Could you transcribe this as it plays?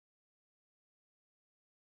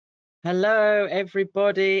Hello,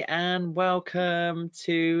 everybody, and welcome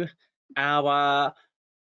to our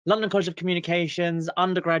London College of Communications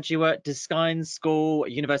Undergraduate Design School,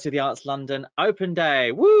 University of the Arts London Open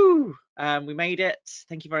Day. Woo! We made it.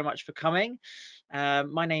 Thank you very much for coming.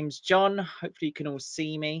 My name's John. Hopefully you can all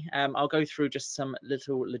see me. I'll go through just some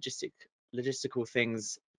little logistical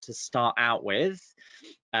things to start out with.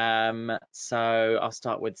 So I'll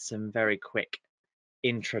start with some very quick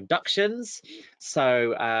introductions.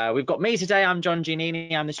 So we've got me today. I'm John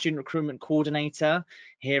Giannini. I'm the student recruitment coordinator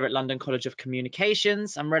here at London College of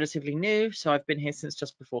Communications. I'm relatively new, so I've been here since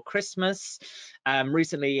just before Christmas.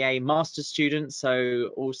 Recently a master's student, so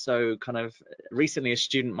also kind of recently a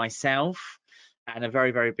student myself, and a very,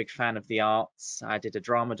 very big fan of the arts. I did a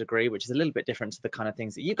drama degree, which is a little bit different to the kind of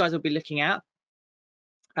things that you guys will be looking at.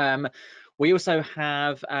 We also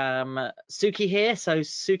have Suki here. So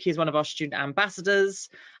Suki is one of our student ambassadors,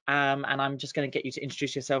 and I'm just going to get you to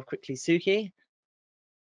introduce yourself quickly, Suki.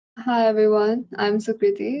 Hi everyone, I'm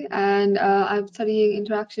Sukriti and I'm studying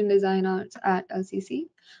Interaction Design Arts at LCC.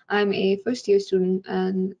 I'm a first year student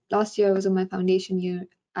and last year was in my foundation year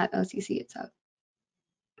at LCC itself.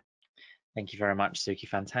 Thank you very much, Suki.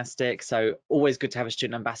 Fantastic. So always good to have a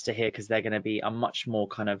student ambassador here because they're going to be a much more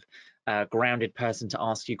kind of grounded person to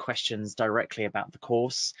ask you questions directly about the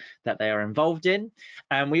course that they are involved in.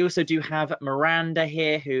 We also do have Miranda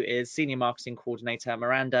here, who is Senior Marketing Coordinator.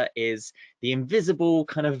 Miranda is the invisible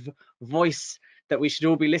kind of voice that we should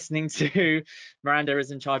all be listening to. Miranda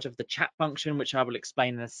is in charge of the chat function, which I will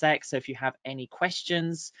explain in a sec. So if you have any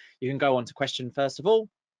questions, you can go on to question first of all.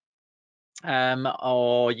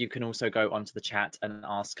 Or you can also go onto the chat and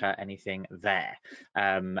ask her anything there,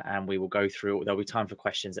 and we will go through. There'll be time for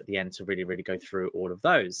questions at the end to really go through all of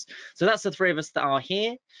those. So that's the three of us that are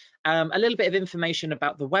here. A little bit of information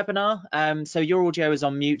about the webinar. So your audio is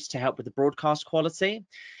on mute to help with the broadcast quality.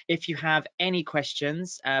 If you have any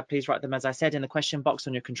questions, please write them, as I said, in the question box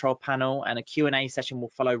on your control panel, and a Q&A session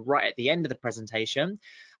will follow right at the end of the presentation.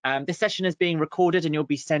 This session is being recorded and you'll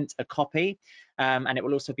be sent a copy, and it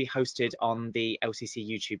will also be hosted on the LCC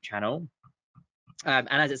YouTube channel. And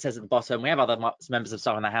as it says at the bottom, we have other members of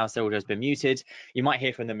staff in the house. Their audio has been muted. You might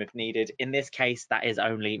hear from them if needed. In this case, that is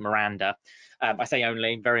only Miranda. I say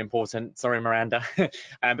only, very important. Sorry, Miranda,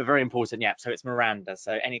 but very important. Yeah, so it's Miranda.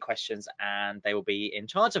 So any questions, and they will be in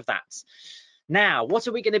charge of that. Now, what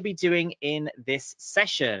are we going to be doing in this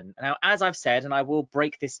session? Now, as I've said, and I will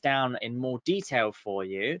break this down in more detail for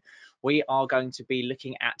you, we are going to be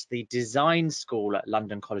looking at the design school at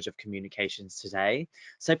London College of Communications today.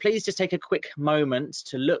 So please just take a quick moment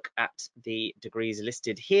to look at the degrees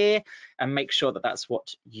listed here and make sure that that's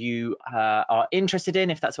what you are interested in.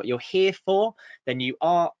 If that's what you're here for, then you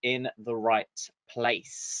are in the right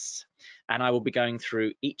place. And I will be going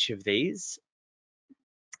through each of these.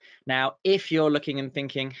 Now, if you're looking and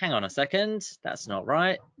thinking, hang on a second, that's not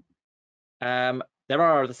right. There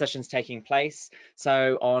are other sessions taking place.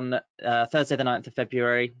 So on Thursday, the 9th of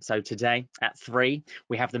February, so today at 3,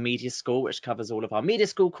 we have the Media School, which covers all of our Media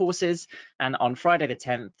School courses. And on Friday the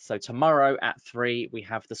 10th, so tomorrow at 3, we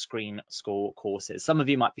have the Screen School courses. Some of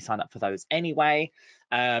you might be signed up for those anyway.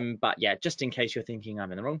 But yeah, just in case you're thinking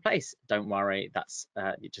I'm in the wrong place, don't worry. That's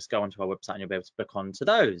you just go onto our website and you'll be able to book onto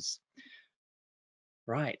those.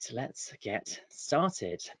 Right, let's get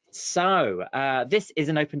started. So this is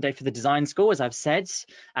an open day for the design school, as I've said,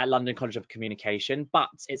 at London College of Communication, but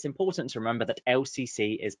it's important to remember that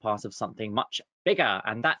LCC is part of something much bigger,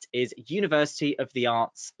 and that is University of the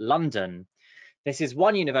Arts London. This is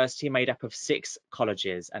one university made up of 6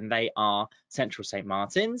 colleges, and they are Central St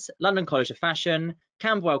Martin's, London College of Fashion,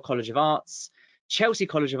 Camberwell College of Arts, Chelsea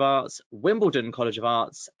College of Arts, Wimbledon College of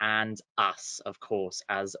Arts, and us, of course,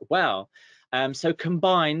 as well. So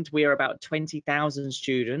combined, we are about 20,000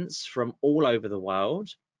 students from all over the world.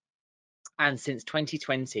 And since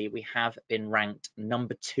 2020, we have been ranked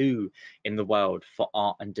number 2 in the world for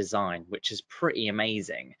art and design, which is pretty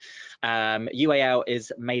amazing. UAL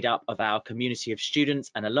is made up of our community of students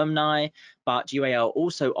and alumni, but UAL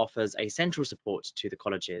also offers a central support to the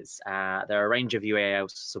colleges. There are a range of UAL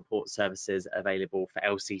support services available for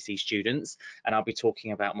LCC students, and I'll be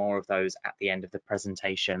talking about more of those at the end of the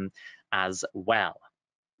presentation as well.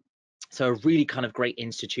 So a really kind of great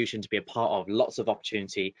institution to be a part of, lots of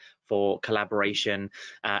opportunity for collaboration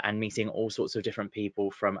and meeting all sorts of different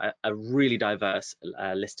people from a really diverse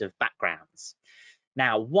list of backgrounds.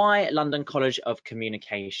 Now, why London College of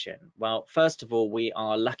Communication? Well, first of all, we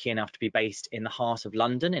are lucky enough to be based in the heart of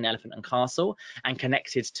London in Elephant and Castle and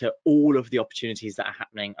connected to all of the opportunities that are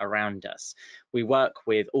happening around us. We work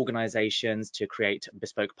with organisations to create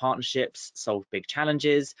bespoke partnerships, solve big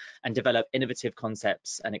challenges, and develop innovative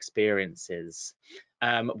concepts and experiences.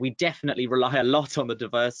 We definitely rely a lot on the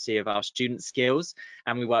diversity of our student skills,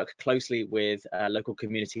 and we work closely with local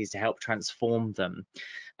communities to help transform them.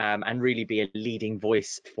 And really be a leading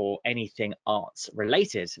voice for anything arts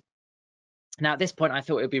related. Now, at this point, I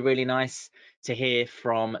thought it would be really nice to hear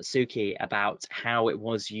from Suki about how it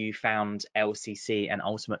was you found LCC and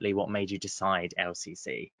ultimately what made you decide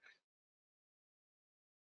LCC.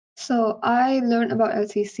 So I learned about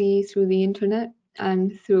LCC through the internet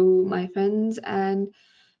and through my friends, and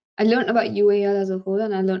I learned about UAL as a whole,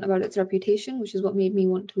 and I learned about its reputation, which is what made me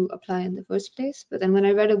want to apply in the first place. But then when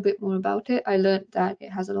I read a bit more about it, I learned that it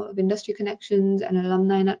has a lot of industry connections and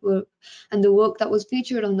alumni network, and the work that was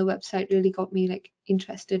featured on the website really got me like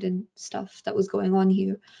interested in stuff that was going on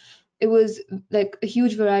here. It was like a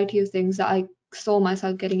huge variety of things that I saw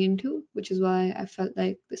myself getting into, which is why I felt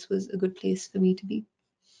like this was a good place for me to be.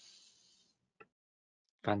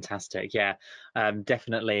 Fantastic. Yeah,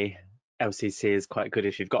 definitely LCC is quite good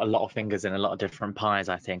if you've got a lot of fingers in a lot of different pies.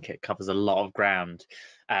 I think it covers a lot of ground,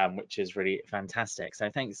 which is really fantastic.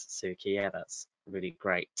 So thanks, Suki. Yeah, that's really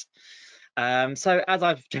great. So as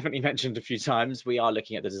I've definitely mentioned a few times, we are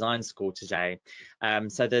looking at the design school today.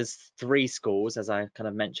 So there's 3 schools, as I kind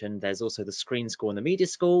of mentioned. There's also the screen school and the media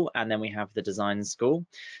school, and then we have the design school.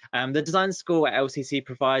 The design school at LCC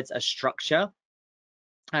provides a structure,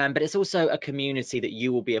 but it's also a community that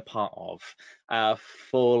you will be a part of,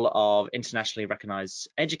 full of internationally recognized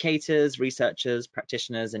educators, researchers,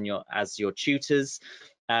 practitioners, and as your tutors.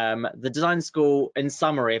 The design school, in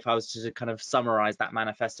summary, if I was to kind of summarize that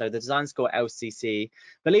manifesto, the design school at LCC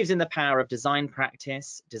believes in the power of design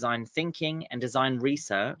practice, design thinking, and design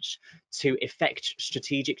research to effect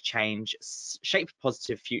strategic change, shape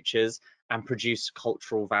positive futures, and produce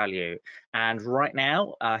cultural value. And right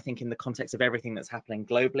now, I think in the context of everything that's happening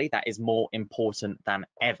globally, that is more important than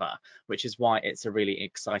ever, which is why it's a really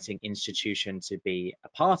exciting institution to be a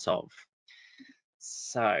part of.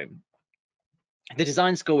 So the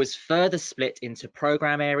design school is further split into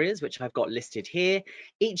program areas, which I've got listed here.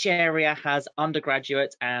 Each area has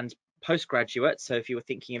undergraduate and postgraduate. So if you were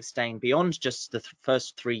thinking of staying beyond just the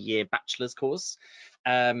first 3-year bachelor's course,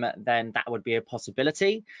 then that would be a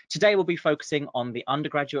possibility. Today we'll be focusing on the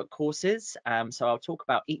undergraduate courses. So I'll talk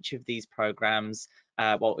about each of these programs,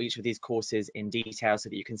 each of these courses in detail so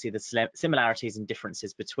that you can see the similarities and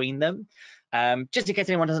differences between them. Just in case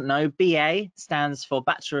anyone doesn't know, BA stands for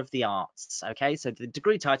Bachelor of the Arts. Okay, so the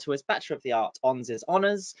degree title is Bachelor of the Arts, Hons is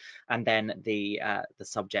Honours, and then the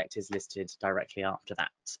subject is listed directly after that.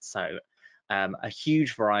 So a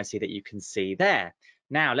huge variety that you can see there.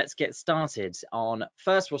 Now let's get started on,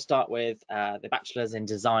 first we'll start with the Bachelor's in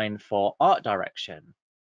Design for Art Direction.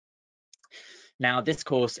 Now this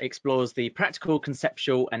course explores the practical,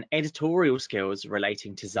 conceptual and editorial skills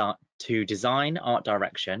relating to design, art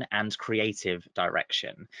direction and creative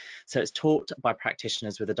direction. So it's taught by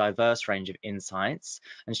practitioners with a diverse range of insights,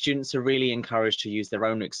 and students are really encouraged to use their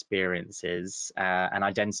own experiences and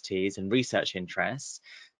identities and research interests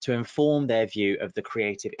to inform their view of the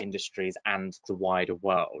creative industries and the wider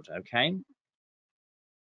world. Okay.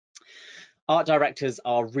 Art directors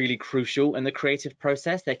are really crucial in the creative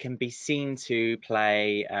process. They can be seen to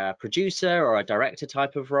play a producer or a director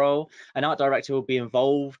type of role. An art director will be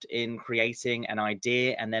involved in creating an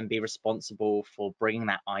idea and then be responsible for bringing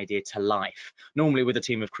that idea to life, normally with a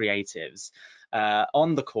team of creatives.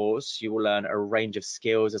 On the course, you will learn a range of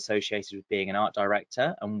skills associated with being an art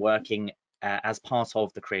director and working as part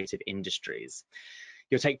of the creative industries.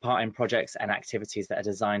 You'll take part in projects and activities that are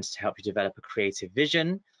designed to help you develop a creative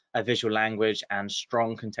vision, a visual language, and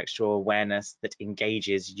strong contextual awareness that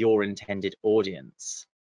engages your intended audience.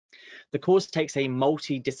 The course takes a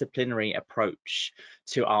multidisciplinary approach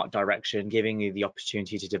to art direction, giving you the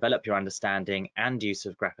opportunity to develop your understanding and use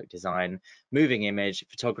of graphic design, moving image,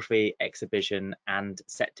 photography, exhibition, and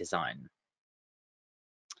set design.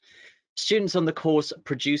 Students on the course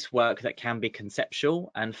produce work that can be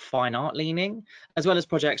conceptual and fine art leaning, as well as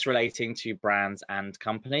projects relating to brands and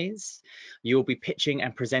companies. You will be pitching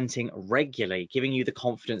and presenting regularly, giving you the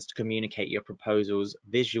confidence to communicate your proposals,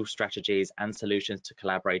 visual strategies, and solutions to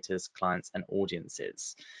collaborators, clients, and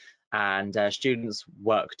audiences. And students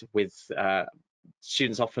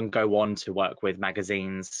often go on to work with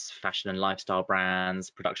magazines, fashion and lifestyle brands,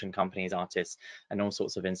 production companies, artists, and all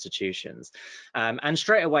sorts of institutions. And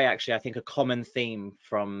straight away, actually, I think a common theme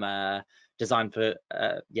from design for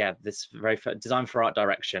design for art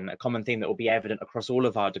direction, a common theme that will be evident across all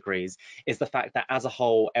of our degrees is the fact that as a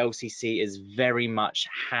whole, LCC is very much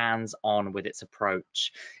hands-on with its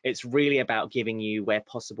approach. It's really about giving you, where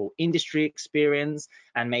possible, industry experience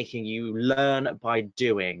and making you learn by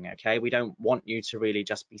doing. Okay, we don't want you to really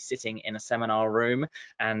just be sitting in a seminar room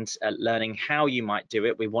and learning how you might do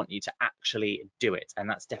it. We want you to actually do it, and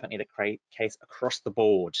that's definitely the case across the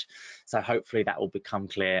board. So hopefully that will become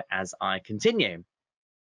clear as I continue.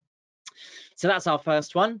 So that's our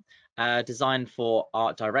first one, design for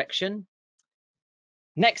art direction.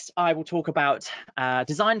 Next, I will talk about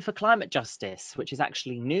design for climate justice, which is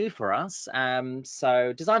actually new for us.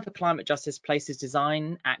 So design for climate justice places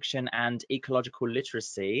design, action, and ecological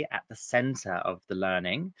literacy at the center of the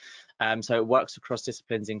learning. So it works across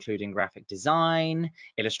disciplines, including graphic design,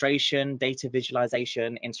 illustration, data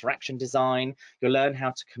visualization, interaction design. You'll learn how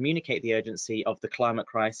to communicate the urgency of the climate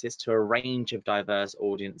crisis to a range of diverse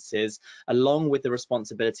audiences, along with the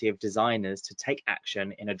responsibility of designers to take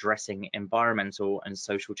action in addressing environmental and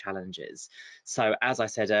social challenges. So as I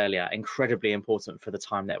said earlier, incredibly important for the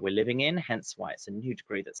time that we're living in, hence why it's a new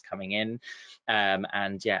degree that's coming in,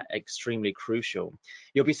 and yeah, extremely crucial.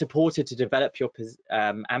 You'll be supported to develop your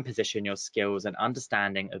and position your skills and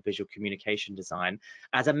understanding of visual communication design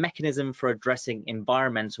as a mechanism for addressing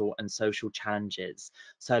environmental and social challenges.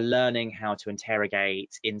 So learning how to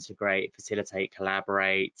interrogate, integrate, facilitate,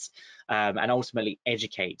 collaborate, and ultimately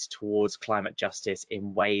educate towards climate justice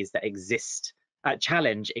in ways that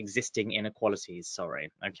challenge existing inequalities,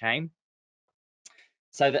 okay?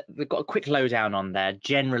 So we've got a quick lowdown on there.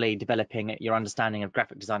 Generally, developing your understanding of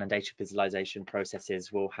graphic design and data visualization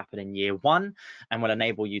processes will happen in year 1 and will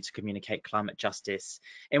enable you to communicate climate justice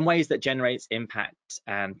in ways that generates impact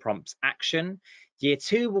and prompts action. Year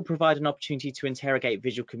 2 will provide an opportunity to interrogate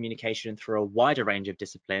visual communication through a wider range of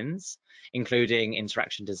disciplines, including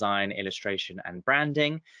interaction design, illustration, and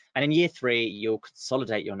branding. And in year 3, you'll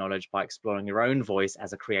consolidate your knowledge by exploring your own voice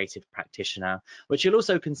as a creative practitioner, which you'll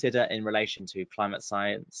also consider in relation to climate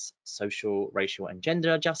science, social, racial, and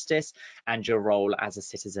gender justice, and your role as a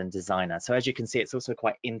citizen designer. So as you can see, it's also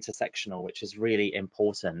quite intersectional, which is really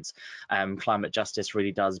important. Climate justice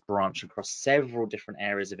really does branch across several different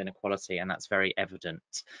areas of inequality, and that's very evident.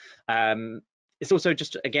 It's also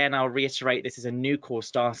just, again, I'll reiterate, this is a new course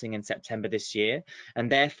starting in September this year,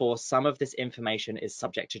 and therefore some of this information is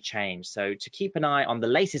subject to change. So to keep an eye on the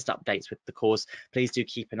latest updates with the course, please do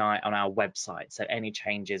keep an eye on our website. So any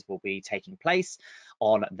changes will be taking place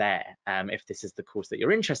on there, if this is the course that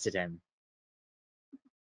you're interested in.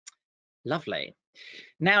 Lovely.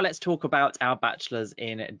 Now let's talk about our bachelor's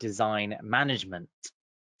in design management.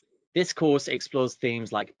 This course explores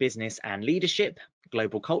themes like business and leadership,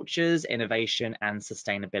 global cultures, innovation, and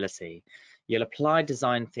sustainability. You'll apply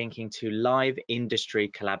design thinking to live industry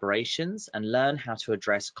collaborations and learn how to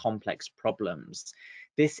address complex problems.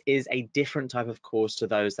 This is a different type of course to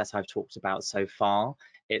those that I've talked about so far.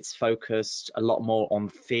 It's focused a lot more on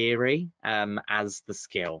theory as the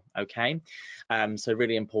skill, okay? So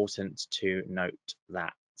really important to note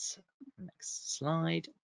that. Next slide.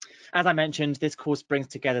 As I mentioned, this course brings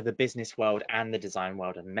together the business world and the design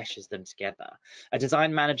world and meshes them together. A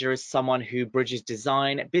design manager is someone who bridges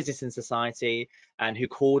design, business and society, and who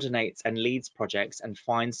coordinates and leads projects and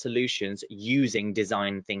finds solutions using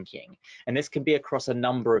design thinking. And this can be across a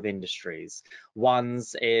number of industries,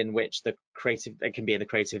 ones in which it can be in the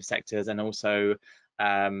creative sectors, and also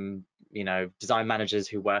you know, design managers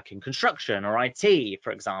who work in construction or IT,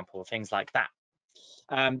 for example, things like that.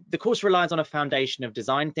 The course relies on a foundation of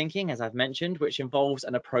design thinking, as I've mentioned, which involves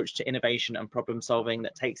an approach to innovation and problem solving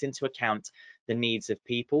that takes into account the needs of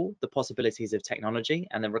people, the possibilities of technology,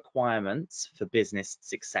 and the requirements for business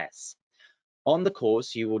success. On the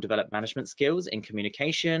course, you will develop management skills in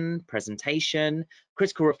communication, presentation,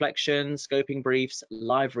 critical reflection, scoping briefs,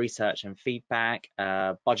 live research and feedback,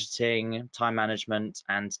 budgeting, time management,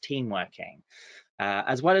 and team working.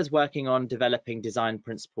 As well as working on developing design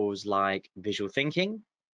principles like visual thinking,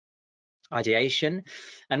 ideation,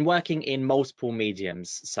 and working in multiple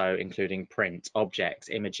mediums, so including print, objects,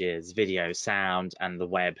 images, video, sound, and the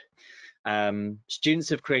web. Students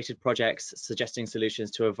have created projects suggesting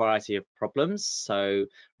solutions to a variety of problems, so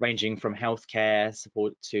ranging from healthcare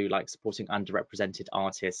support to supporting underrepresented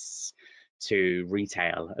artists to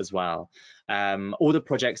retail as well. All the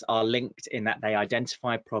projects are linked in that they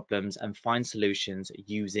identify problems and find solutions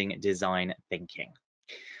using design thinking.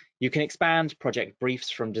 You can expand project briefs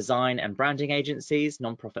from design and branding agencies,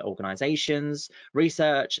 nonprofit organizations,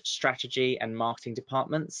 research, strategy and marketing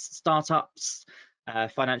departments, startups,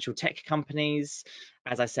 financial tech companies.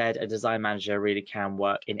 As I said, a design manager really can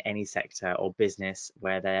work in any sector or business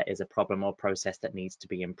where there is a problem or process that needs to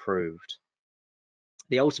be improved.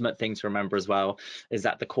 The ultimate thing to remember as well is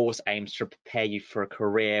that the course aims to prepare you for a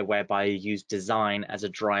career whereby you use design as a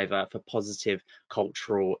driver for positive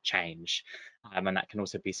cultural change. And that can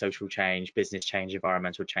also be social change, business change,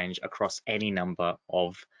 environmental change across any number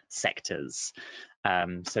of sectors.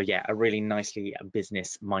 So yeah, a really nicely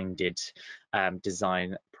business-minded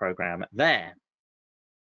design program there.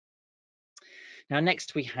 Now,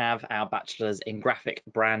 next we have our bachelor's in graphic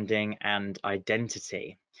branding and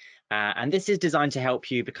identity. And this is designed to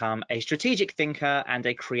help you become a strategic thinker and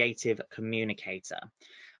a creative communicator.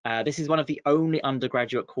 This is one of the only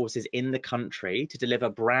undergraduate courses in the country to deliver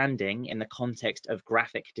branding in the context of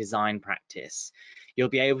graphic design practice. You'll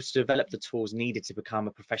be able to develop the tools needed to become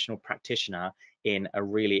a professional practitioner in a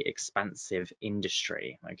really expansive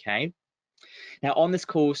industry, okay? Now, on this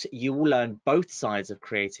course, you will learn both sides of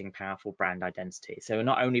creating powerful brand identity. So you'll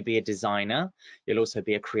not only be a designer, you'll also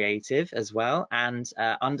be a creative as well, and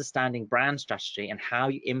understanding brand strategy and how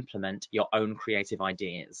you implement your own creative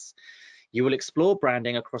ideas. You will explore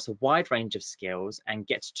branding across a wide range of skills and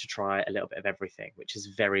get to try a little bit of everything, which is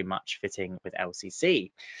very much fitting with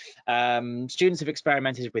LCC. Students have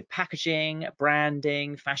experimented with packaging,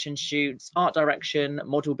 branding, fashion shoots, art direction,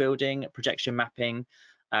 model building, projection mapping,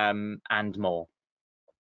 and more.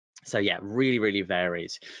 So yeah, really, really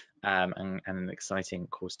varied and an exciting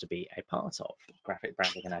course to be a part of, graphic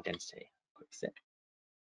branding and identity. Quick sip.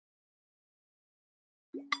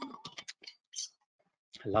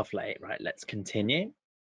 Lovely, right, let's continue.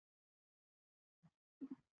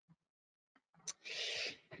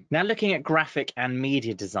 Now looking at graphic and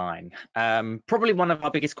media design, probably one of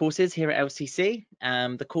our biggest courses here at LCC.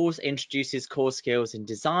 The course introduces core skills in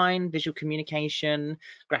design, visual communication,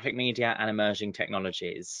 graphic media and emerging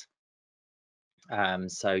technologies.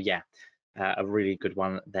 So yeah, a really good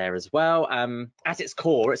one there as well. At its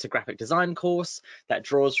core, it's a graphic design course that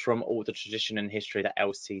draws from all the tradition and history that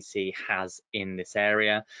LCC has in this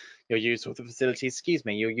area. You'll use all the facilities,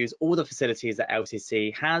 you'll use all the facilities that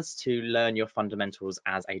LCC has to learn your fundamentals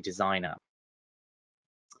as a designer.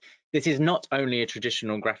 This is not only a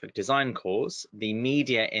traditional graphic design course, the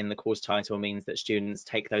media in the course title means that students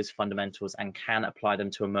take those fundamentals and can apply them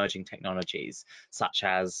to emerging technologies, such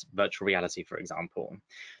as virtual reality, for example.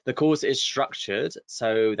 The course is structured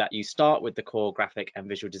so that you start with the core graphic and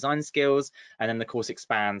visual design skills, and then the course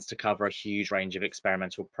expands to cover a huge range of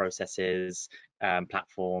experimental processes,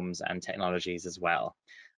 platforms, and technologies as well.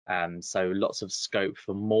 So lots of scope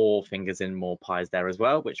for more fingers in more pies there as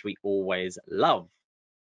well, which we always love.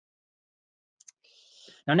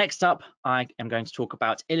 Now, next up, I am going to talk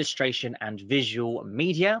about illustration and visual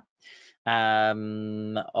media,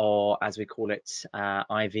 or as we call it,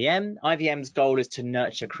 IVM. IVM's goal is to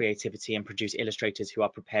nurture creativity and produce illustrators who are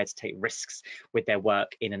prepared to take risks with their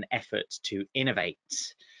work in an effort to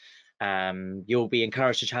innovate. You'll be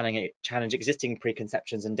encouraged to challenge existing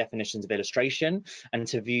preconceptions and definitions of illustration and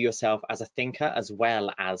to view yourself as a thinker as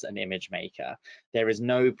well as an image maker. There is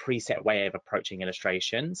no preset way of approaching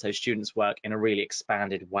illustration, so students work in a really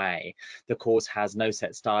expanded way. The course has no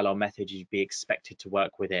set style or method you'd be expected to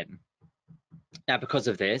work within. Now, because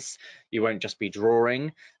of this, you won't just be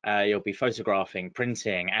drawing, you'll be photographing,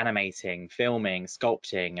 printing, animating, filming,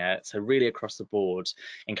 sculpting, so really across the board,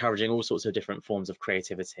 encouraging all sorts of different forms of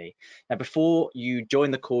creativity. Now, before you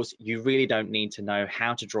join the course, you really don't need to know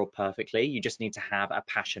how to draw perfectly, you just need to have a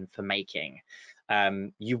passion for making.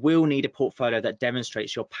 You will need a portfolio that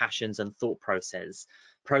demonstrates your passions and thought processes,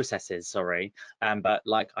 but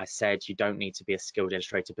like I said, you don't need to be a skilled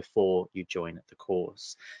illustrator before you join the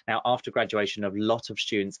course. Now, after graduation, a lot of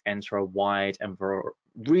students enter a wide and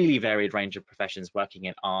really varied range of professions working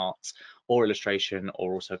in art or illustration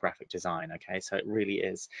or also graphic design. Okay, so it really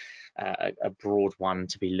is a broad one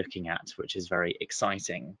to be looking at, which is very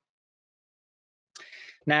exciting.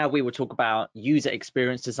 Now we will talk about user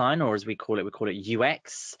experience design, or as we call it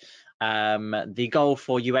UX. The goal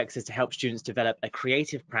for UX is to help students develop a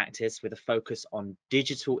creative practice with a focus on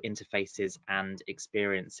digital interfaces and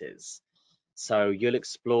experiences. So you'll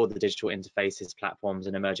explore the digital interfaces, platforms,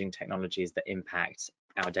 and emerging technologies that impact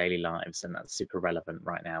our daily lives, and that's super relevant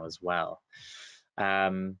right now as well.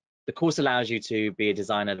 The course allows you to be a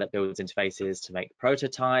designer that builds interfaces to make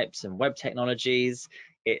prototypes and web technologies.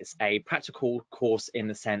 It's a practical course in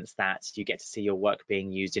the sense that you get to see your work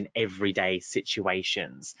being used in everyday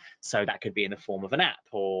situations. So that could be in the form of an app,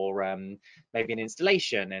 or maybe an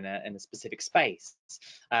installation in a specific space.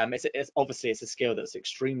 It's obviously it's a skill that's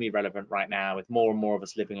extremely relevant right now, with more and more of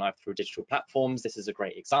us living life through digital platforms. This is a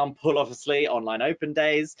great example, obviously, online open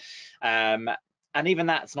days. And even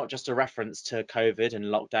that's not just a reference to COVID and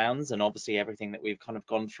lockdowns and obviously everything that we've kind of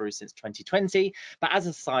gone through since 2020, but as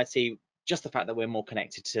a society, just the fact that we're more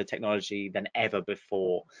connected to technology than ever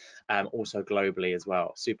before, also globally as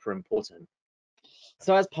well, super important.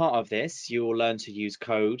 So as part of this, you will learn to use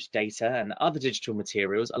code, data, and other digital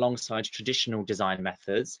materials alongside traditional design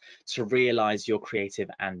methods to realize your creative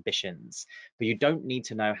ambitions. But you don't need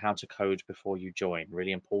to know how to code before you join,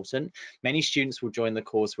 really important. Many students will join the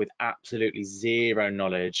course with absolutely zero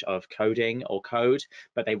knowledge of coding or code,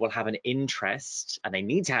 but they will have an interest, and they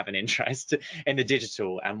need to have an interest in the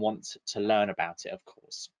digital and want to learn about it, of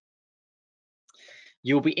course.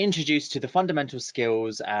 You'll be introduced to the fundamental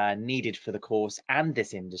skills needed for the course and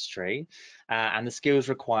this industry, and the skills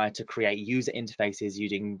required to create user interfaces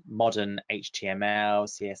using modern HTML,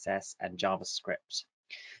 CSS, and JavaScript.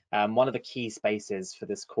 One of the key spaces for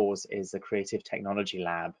this course is the Creative Technology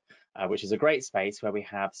Lab, which is a great space where we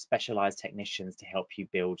have specialized technicians to help you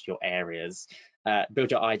build your ideas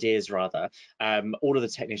rather. All of the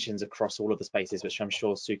technicians across all of the spaces, which I'm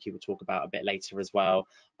sure Suki will talk about a bit later as well,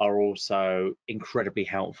 are also incredibly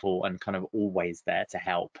helpful and kind of always there to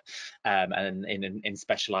help, and in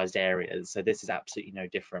specialized areas. So this is absolutely no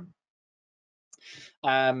different.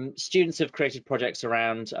 Students have created projects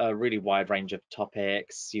around a really wide range of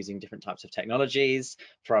topics using different types of technologies,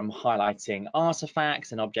 from highlighting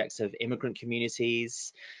artifacts and objects of immigrant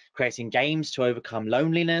communities, creating games to overcome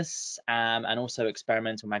loneliness, and also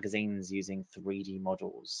experimental magazines using 3D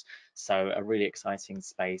models. So a really exciting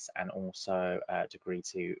space and also a degree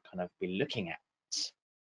to kind of be looking at.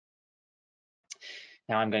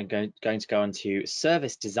 Now I'm going to go on to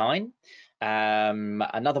service design.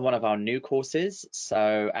 Another one of our new courses.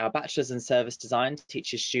 So our Bachelor's in Service Design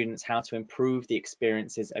teaches students how to improve the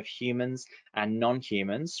experiences of humans and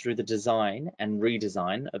non-humans through the design and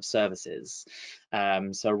redesign of services.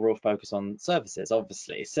 So a real focus on services,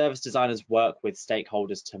 obviously. Service designers work with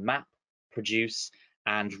stakeholders to map, produce,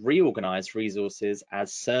 and reorganize resources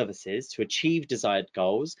as services to achieve desired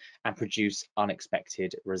goals and produce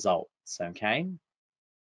unexpected results, okay?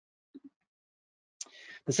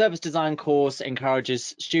 The service design course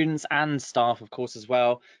encourages students and staff, of course, as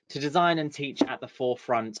well, to design and teach at the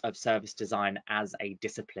forefront of service design as a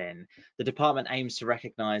discipline. The department aims to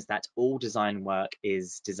recognise that all design work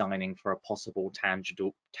is designing for a possible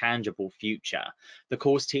tangible future. The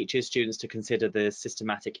course teaches students to consider the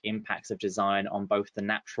systematic impacts of design on both the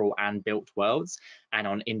natural and built worlds and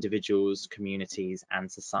on individuals, communities,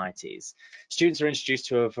 and societies. Students are introduced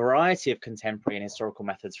to a variety of contemporary and historical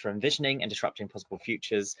methods for envisioning and disrupting possible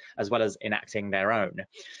futures, as well as enacting their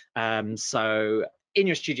own. So in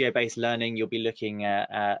your studio-based learning, you'll be looking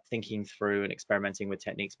at thinking through and experimenting with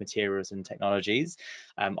techniques, materials, and technologies,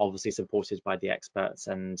 obviously supported by the experts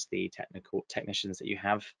and the technicians that you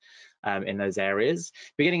have in those areas.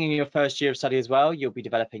 Beginning in your first year of study as well, you'll be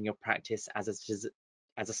developing your practice as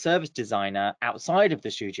a service designer outside of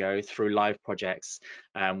the studio through live projects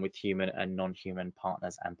with human and non-human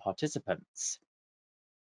partners and participants.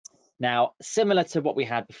 Now, similar to what we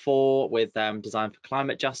had before with Design for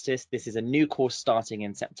Climate Justice, this is a new course starting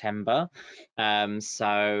in September.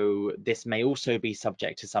 So this may also be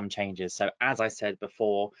subject to some changes. So as I said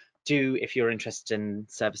before, if you're interested in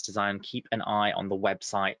service design, keep an eye on the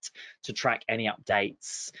website to track any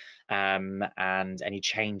updates and any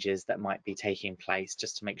changes that might be taking place,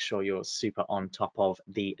 just to make sure you're super on top of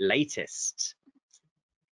the latest.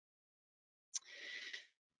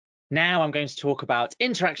 Now I'm going to talk about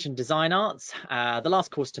Interaction Design Arts, the last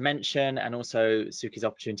course to mention, and also Suki's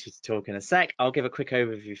opportunity to talk in a sec. I'll give a quick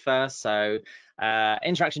overview first. So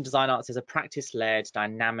Interaction Design Arts is a practice-led,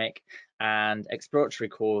 dynamic, and exploratory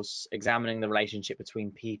course examining the relationship between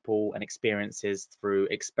people and experiences through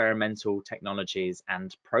experimental technologies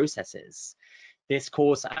and processes. This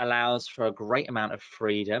course allows for a great amount of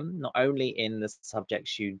freedom, not only in the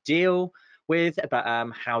subjects you deal with, but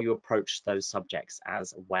how you approach those subjects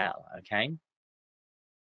as well, okay?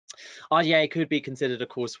 RDA could be considered a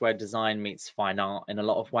course where design meets fine art in a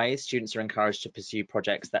lot of ways. Students are encouraged to pursue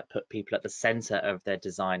projects that put people at the centre of their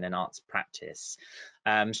design and arts practice.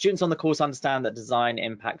 Students on the course understand that design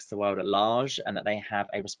impacts the world at large and that they have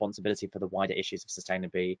a responsibility for the wider issues of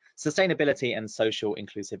sustainability and social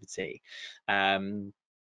inclusivity.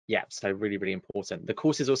 Yeah, so really, really important. The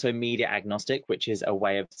course is also media agnostic, which is a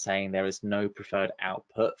way of saying there is no preferred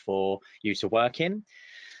output for you to work in.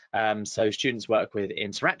 So students work with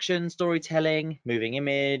interaction, storytelling, moving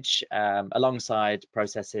image, alongside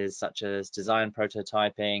processes such as design,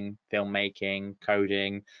 prototyping, filmmaking,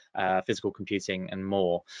 coding, physical computing, and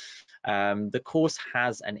more. The course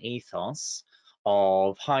has an ethos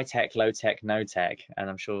of high tech, low tech, no tech, and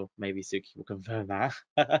I'm sure maybe Suki will confirm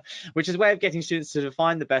that, which is a way of getting students to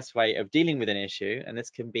define the best way of dealing with an issue, and this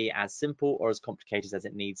can be as simple or as complicated as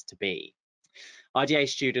it needs to be. IDA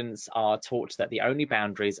students are taught that the only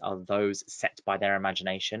boundaries are those set by their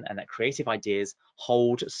imagination and that creative ideas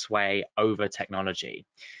hold sway over technology.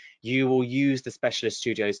 You will use the specialist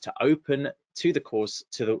studios to open to the course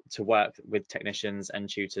to work with technicians and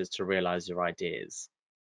tutors to realize your ideas.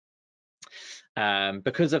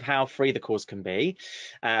 Because of how free the course can be,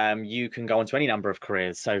 you can go on to any number of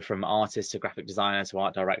careers. So from artist to graphic designer to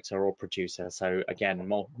art director or producer. So again,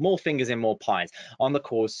 more fingers in more pies. On the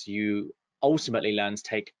course, you ultimately learn to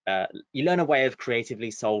take you learn a way of creatively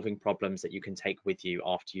solving problems that you can take with you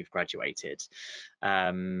after you've graduated.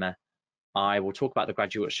 I will talk about the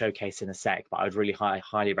graduate showcase in a sec, but I would really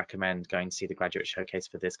highly recommend going to see the graduate showcase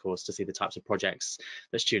for this course to see the types of projects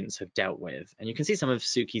that students have dealt with. And you can see some of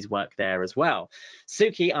Suki's work there as well.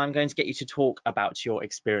 Suki, I'm going to get you to talk about your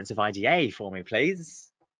experience of IDA for me, please.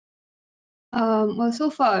 Well, so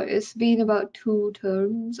far it's been about 2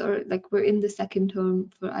 terms, or like we're in the second term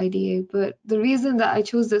for IDA. But the reason that I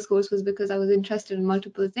chose this course was because I was interested in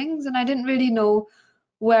multiple things and I didn't really know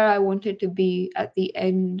where I wanted to be at the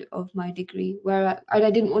end of my degree, where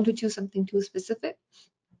I didn't want to choose something too specific.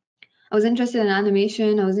 I was interested in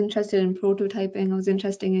animation, I was interested in prototyping, I was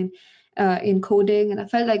interested in coding, and I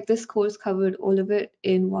felt like this course covered all of it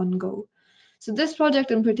in one go. So this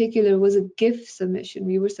project in particular was a GIF submission.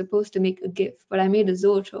 We were supposed to make a GIF, but I made a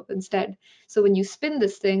zoetrope instead. So when you spin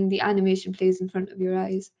this thing, the animation plays in front of your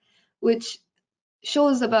eyes, which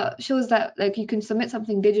shows that like you can submit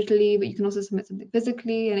something digitally, but you can also submit something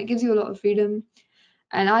physically, and it gives you a lot of freedom.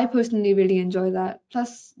 And I personally really enjoy that.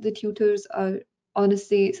 Plus, the tutors are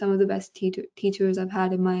honestly some of the best teachers I've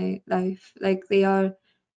had in my life. Like they are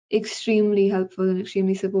extremely helpful and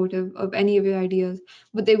extremely supportive of any of your ideas,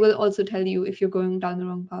 but they will also tell you if you're going down the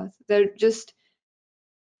wrong path. They're just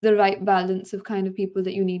the right balance of kind of people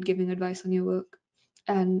that you need giving advice on your work.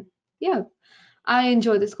 And yeah, I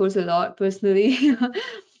enjoy this course a lot personally.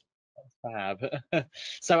 Fab.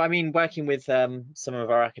 So, I mean, working with some of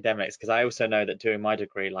our academics, because I also know that doing my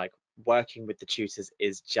degree, like working with the tutors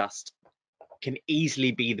is just can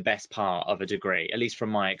easily be the best part of a degree, at least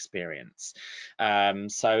from my experience.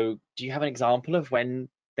 So do you have an example of when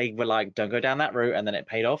they were like, don't go down that route, and then it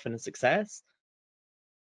paid off in a success?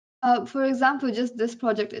 For example, just this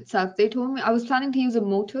project itself, they told me I was planning to use a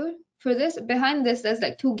motor for this. Behind this, there's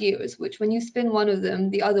like 2 gears, which when you spin one of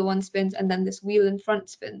them, the other one spins, and then this wheel in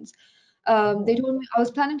front spins. They Oh, told me I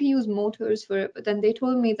was planning to use motors for it, but then they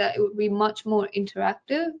told me that it would be much more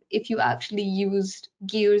interactive if you actually used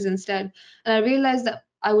gears instead. And I realized that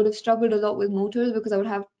I would have struggled a lot with motors because I would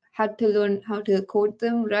have had to learn how to code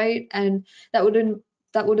them right, and that would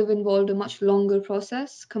have involved a much longer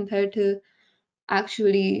process compared to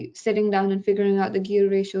actually sitting down and figuring out the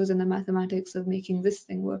gear ratios and the mathematics of making this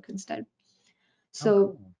thing work instead. oh, So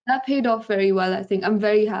cool. that paid off very well, I think. I'm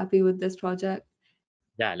very happy with this project.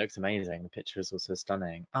 Yeah, it looks amazing. The picture is also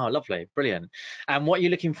stunning. Oh, lovely, brilliant. And what are you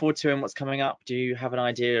looking forward to and what's coming up? Do you have an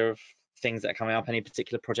idea of things that are coming up? Any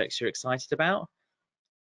particular projects you're excited about?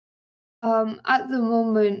 At the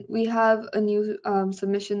moment, we have a new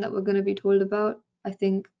submission that we're going to be told about, I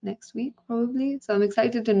think next week probably. So I'm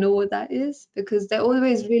excited to know what that is because they're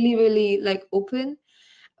always really, really like open,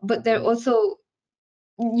 but they're also,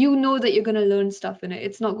 you know that you're going to learn stuff in it.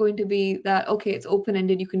 It's not going to be that, okay, it's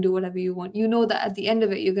open-ended, you can do whatever you want. You know that at the end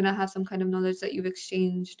of it, you're going to have some kind of knowledge that you've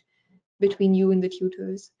exchanged between you and the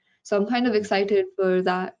tutors. So I'm kind of excited for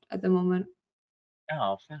that at the moment.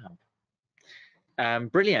 Oh,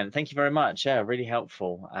 fab. Brilliant. Thank you very much. Yeah, really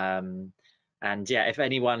helpful. And yeah, if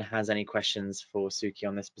anyone has any questions for Suki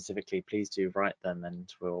on this specifically, please do write them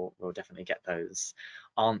and we'll definitely get those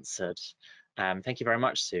answered. Thank you very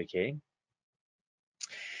much, Suki.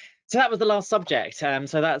 So that was the last subject.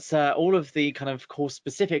 So that's all of the kind of course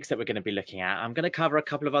specifics that we're going to be looking at. I'm going to cover a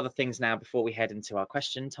couple of other things now before we head into our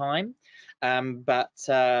question time.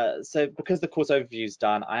 So because the course overview is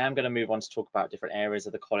done, I am going to move on to talk about different areas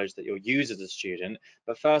of the college that you'll use as a student.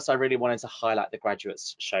 But first, I really wanted to highlight the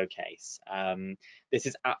Graduates Showcase. This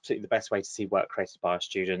is absolutely the best way to see work created by our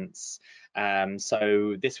students.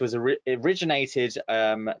 So this was originated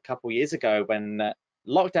a couple years ago when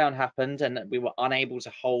lockdown happened and we were unable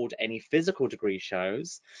to hold any physical degree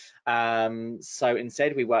shows. So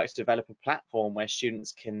instead we worked to develop a platform where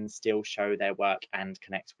students can still show their work and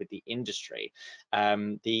connect with the industry.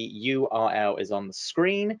 The URL is on the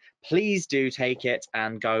screen. Please do take it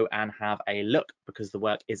and go and have a look, because the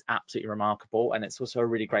work is absolutely remarkable, and it's also a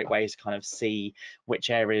really great way to kind of see which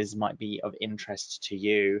areas might be of interest to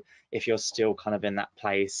you if you're still kind of in that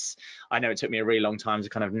place. I know it took me a really long time to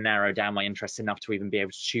kind of narrow down my interest enough to even be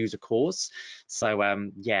able to choose a course. So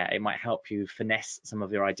yeah, it might help you finesse some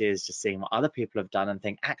of your ideas, just seeing what other people have done and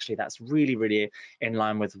think, actually, that's really, really in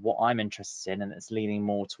line with what I'm interested in, and it's leaning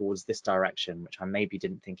more towards this direction, which I maybe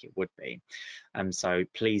didn't think it would be. So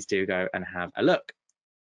please do go and have a look.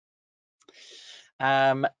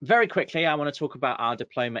 Very quickly, I want to talk about our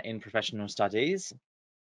diploma in professional studies.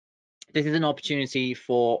 This is an opportunity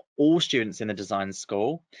for all students in the design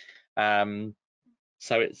school.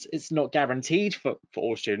 So it's not guaranteed for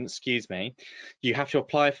all students, excuse me. You have to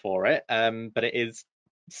apply for it, but it is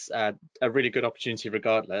a really good opportunity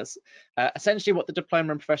regardless. Essentially, what the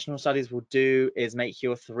Diploma in Professional Studies will do is make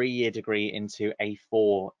your 3-year degree into a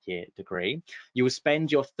 4-year degree. You will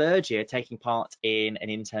spend your 3rd year taking part in an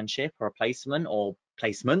internship or a placement or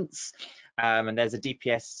placements. And there's a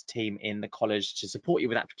DPS team in the college to support you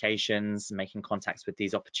with applications, making contacts with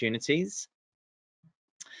these opportunities.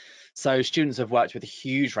 So students have worked with a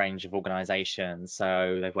huge range of organisations.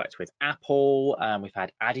 So they've worked with Apple, we've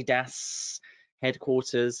had Adidas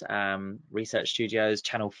headquarters, research studios,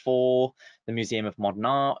 Channel 4, the Museum of Modern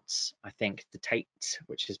Art, I think the Tate,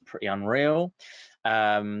 which is pretty unreal,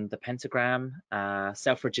 the Pentagram,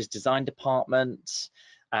 Selfridge's design department,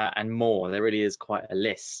 and more. There really is quite a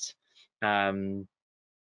list. DPS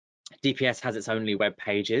has its own web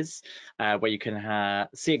pages where you can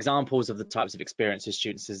see examples of the types of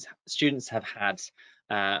experiences students have had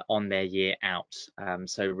on their year out.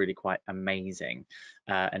 So really quite amazing.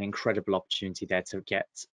 An incredible opportunity there to get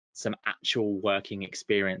some actual working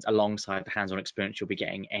experience alongside the hands-on experience you'll be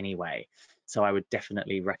getting anyway. So I would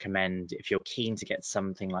definitely recommend, if you're keen to get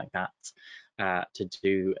something like that, to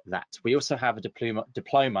do that. We also have a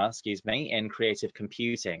diploma, excuse me, in creative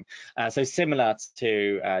computing. So similar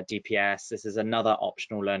to DPS, this is another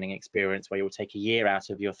optional learning experience where you'll take a year out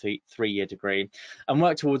of your 3-year degree and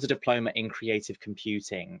work towards a diploma in creative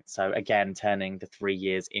computing. So again, turning the 3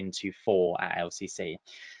 years into 4 at LCC.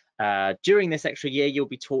 During this extra year, you'll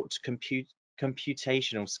be taught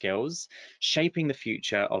computational skills, shaping the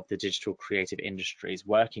future of the digital creative industries,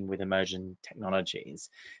 working with emerging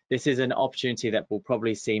technologies. This is an opportunity that will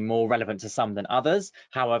probably seem more relevant to some than others.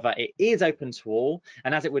 However, it is open to all,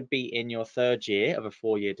 and as it would be in your 3rd year of a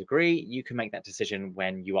 4-year degree, you can make that decision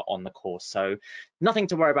when you are on the course. So nothing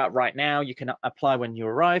to worry about right now. You can apply when you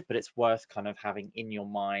arrive, but it's worth kind of having in your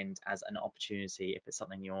mind as an opportunity if it's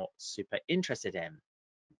something you're super interested in.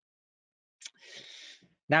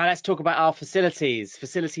 Now let's talk about our facilities.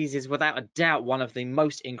 Facilities is without a doubt one of the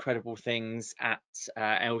most incredible things at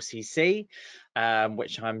LCC,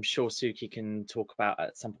 which I'm sure Suki can talk about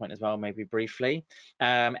at some point as well, maybe briefly.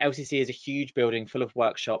 LCC is a huge building full of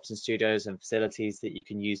workshops and studios and facilities that you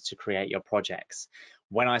can use to create your projects.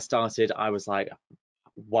 When I started, I was like,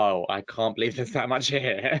 whoa, I can't believe there's that much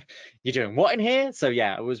here. You're doing what in here? So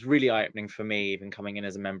yeah, it was really eye-opening for me, even coming in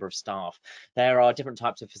as a member of staff. There are different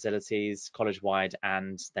types of facilities, college-wide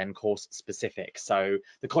and then course-specific. So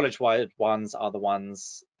the college-wide ones are the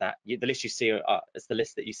ones that the list you see is the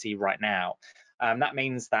list that you see right now. That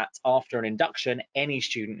means that after an induction, any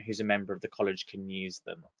student who's a member of the college can use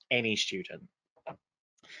them. Any student.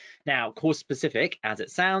 Now, course specific, as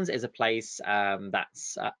it sounds, is a place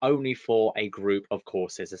that's only for a group of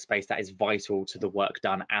courses, a space that is vital to the work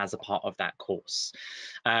done as a part of that course.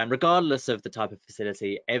 Regardless of the type of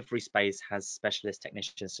facility, every space has specialist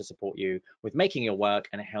technicians to support you with making your work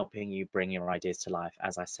and helping you bring your ideas to life.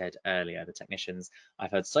 As I said earlier, the technicians,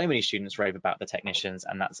 I've heard so many students rave about the technicians,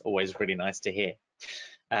 and that's always really nice to hear.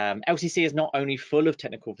 LCC is not only full of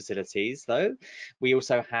technical facilities, though. We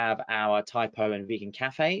also have our typo and vegan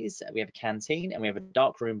cafes. We have a canteen and we have a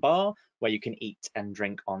darkroom bar where you can eat and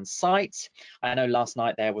drink on site. I know last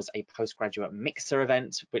night there was a postgraduate mixer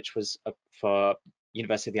event, which was for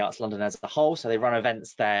University of the Arts London as a whole. So they run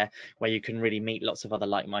events there where you can really meet lots of other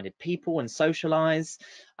like-minded people and socialise.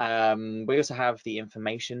 We also have the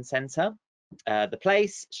information centre, the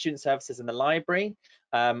place, student services and the library.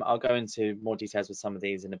 I'll go into more details with some of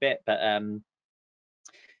these in a bit, but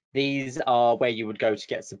these are where you would go to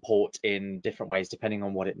get support in different ways depending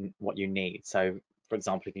on what you need. So for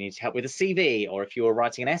example, if you need help with a CV, or if you were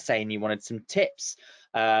writing an essay and you wanted some tips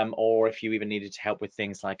or if you even needed to help with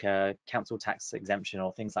things like a council tax exemption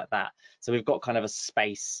or things like that. So we've got kind of a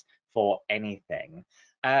space for anything.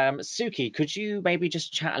 Suki, could you maybe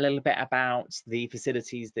just chat a little bit about the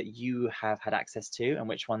facilities that you have had access to and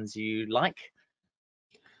which ones you like?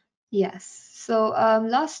 Yes. So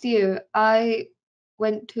last year I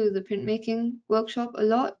went to the printmaking workshop a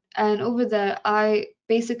lot, and over there I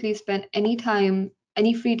basically spent any time,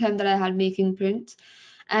 any free time that I had making prints,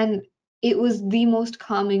 and it was the most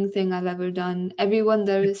calming thing I've ever done. Everyone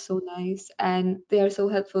there is so nice and they are so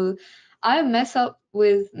helpful. I mess up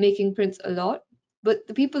with making prints a lot, but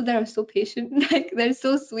the people there are so patient. Like they're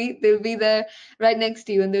so sweet. They'll be there right next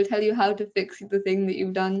to you and they'll tell you how to fix the thing that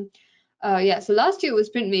you've done. Yeah, so last year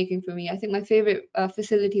was printmaking for me. I think my favorite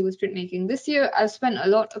facility was printmaking. This year, I've spent a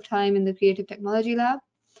lot of time in the Creative Technology Lab,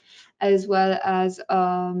 as well as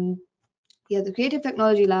yeah, the Creative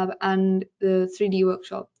Technology Lab and the 3D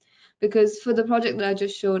workshop. Because for the project that I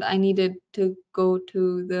just showed, I needed to go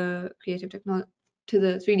to the to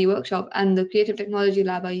the 3D workshop, and the Creative Technology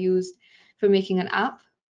Lab I used for making an app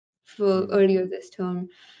for Mm. earlier this term.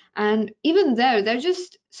 And even there, they're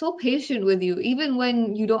just so patient with you. Even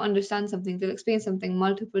when you don't understand something, they'll explain something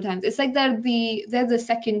multiple times. It's like they're the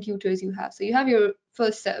second tutors you have. So you have your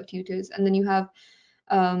first set of tutors, and then you have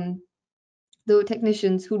um, the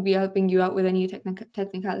technicians who'd be helping you out with any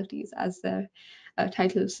technicalities, as their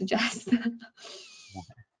title suggests.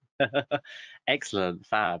 Excellent,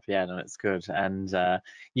 fab. Yeah, no, it's good. And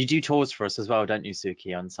you do tours for us as well, don't you,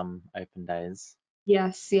 Suki, on some open days?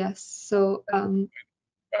 Yes, yes. So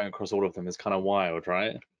Going across all of them is kind of wild,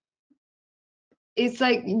 right? it's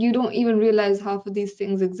like you don't even realize half of these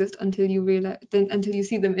things exist until you realize then until you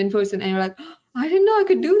see them in person and you're like, "Oh, I didn't know I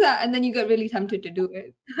could do that," and then you get really tempted to do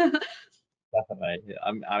it. Definitely.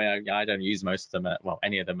 I mean, I don't use most of them, well,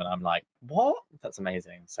 any of them, and I'm like, what? That's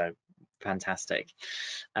amazing. So fantastic.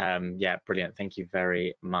 Yeah, brilliant. Thank you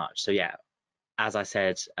very much. So yeah, as I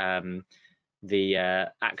said, the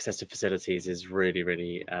access to facilities is really,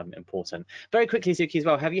 really important. Very quickly, Suki, as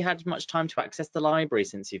well, have you had much time to access the library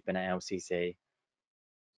since you've been at LCC?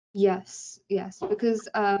 Yes, yes, because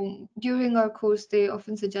during our course they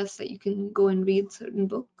often suggest that you can go and read certain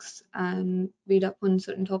books and read up on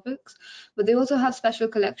certain topics, but they also have special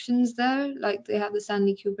collections there, like they have the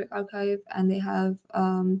Stanley Kubrick archive and they have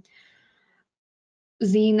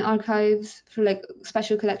zine archives for like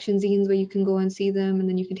special collection zines where you can go and see them and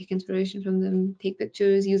then you can take inspiration from them, take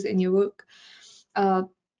pictures, use it in your work. Uh,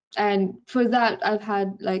 and for that, I've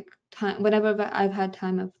had like time, whenever I've had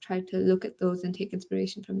time, I've tried to look at those and take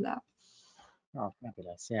inspiration from that. Oh,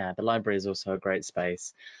 fabulous. Yeah, the library is also a great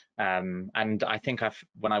space. And I think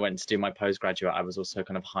when I went to do my postgraduate, I was also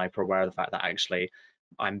kind of hyper aware of the fact that actually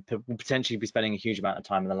I'm potentially be spending a huge amount of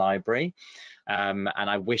time in the library. And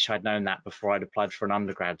I wish I'd known that before I'd applied for an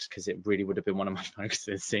undergrad, because it really would have been one of my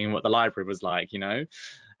focuses, seeing what the library was like, you know?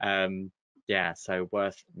 Yeah, so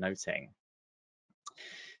worth noting.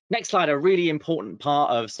 Next slide, a really important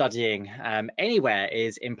part of studying anywhere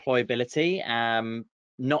is employability,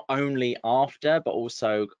 not only after, but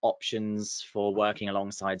also options for working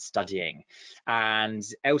alongside studying. And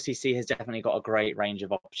LCC has definitely got a great range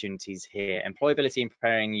of opportunities here. Employability in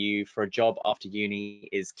preparing you for a job after uni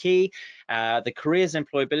is key. The Careers and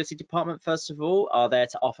Employability Department, first of all, are there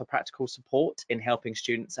to offer practical support in helping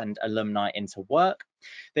students and alumni into work.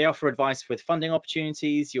 They offer advice with funding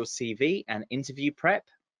opportunities, your CV and interview prep.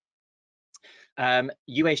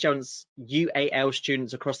 UAL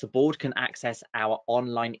students across the board can access our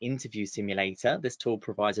online interview simulator. This tool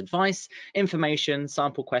provides advice, information,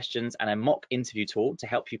 sample questions, and a mock interview tool to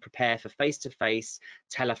help you prepare for face-to-face,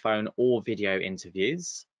 telephone, or video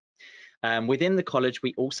interviews. Within the college,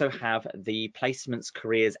 we also have the Placements,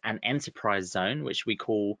 Careers and Enterprise Zone, which we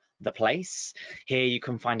call The Place. Here you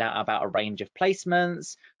can find out about a range of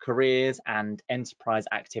placements, careers and enterprise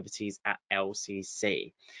activities at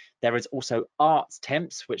LCC. There is also Arts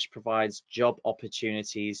Temps, which provides job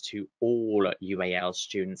opportunities to all UAL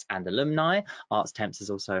students and alumni. Arts Temps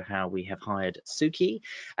is also how we have hired Suki.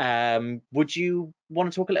 Would you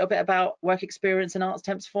want to talk a little bit about work experience in Arts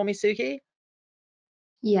Temps for me, Suki?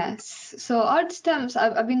 Yes. So art stamps,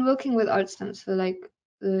 I've been working with art stamps for like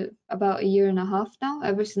about a year and a half now,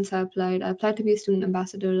 ever since I applied. I applied to be a student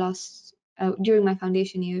ambassador last during my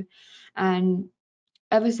foundation year. And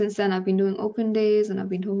ever since then, I've been doing open days and I've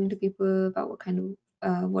been talking to people about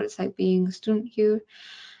what it's like being a student here.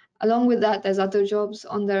 Along with that, there's other jobs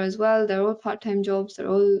on there as well. They're all part-time jobs.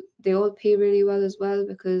 They all pay really well as well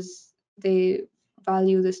because they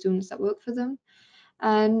value the students that work for them.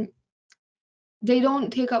 And they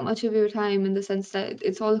don't take up much of your time in the sense that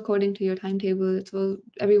it's all according to your timetable. It's all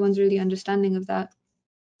everyone's really understanding of that.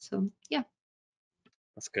 So yeah.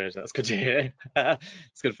 That's good. That's good to hear.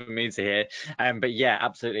 It's good for me to hear. But yeah,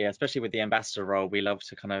 absolutely. Especially with the ambassador role, we love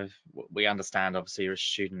to we understand obviously you're a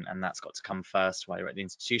student and that's got to come first while you're at the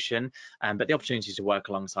institution. But the opportunity to work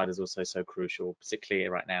alongside is also so crucial, particularly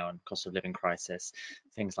right now in cost of living crisis.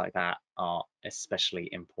 Things like that are especially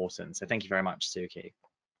important. So thank you very much, Suki.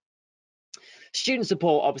 Student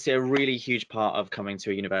support, obviously a really huge part of coming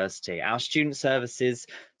to a university. Our student services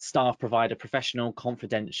staff provide a professional,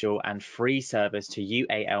 confidential and free service to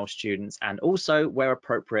UAL students and also, where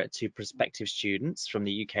appropriate, to prospective students from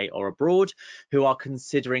the UK or abroad who are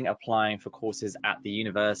considering applying for courses at the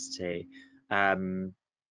university.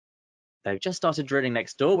 They've just started drilling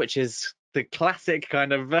next door, which is the classic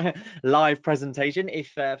kind of live presentation.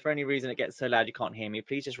 If for any reason it gets so loud you can't hear me,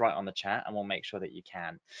 please just write on the chat and we'll make sure that you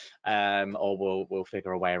can, or we'll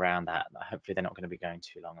figure a way around that. Hopefully they're not going to be going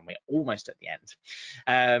too long and we're almost at the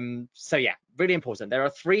end. So yeah, really important. There are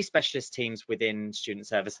 3 specialist teams within student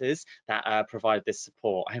services that provide this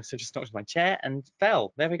support. I also just knocked my chair and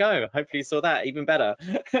fell. There we go. Hopefully you saw that, even better.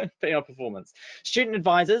 Putting on performance. Student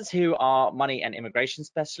advisors, who are money and immigration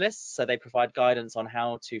specialists, so they provide guidance on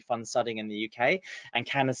how to fund studying in the UK and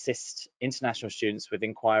can assist international students with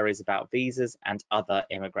inquiries about visas and other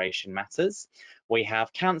immigration matters. We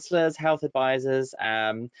have counsellors, health advisors.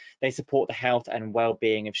 They support the health and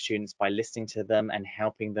well-being of students by listening to them and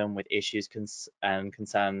helping them with issues and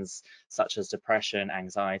concerns such as depression,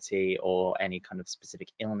 anxiety, or any kind of specific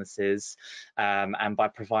illnesses, and by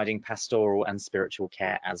providing pastoral and spiritual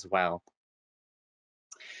care as well.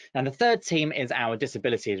 And the third team is our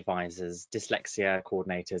disability advisors, dyslexia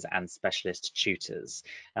coordinators and specialist tutors.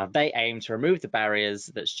 Now, they aim to remove the barriers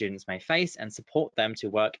that students may face and support them to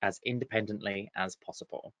work as independently as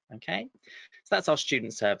possible. Okay, so that's our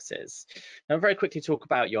student services. Now, very quickly talk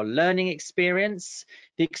about your learning experience.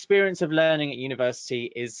 The experience of learning at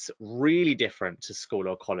university is really different to school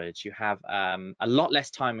or college. You have a lot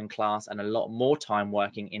less time in class and a lot more time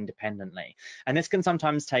working independently. And this can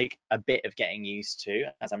sometimes take a bit of getting used to,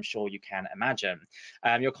 as I'm sure you can imagine.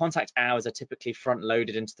 Your contact hours are typically front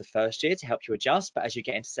loaded into the first year to help you adjust, but as you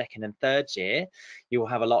get into second and third year, you will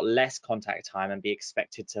have a lot less contact time and be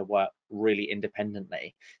expected to work really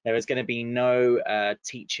independently. There is going to be no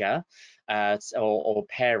teacher or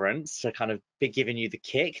parents to kind of be giving you the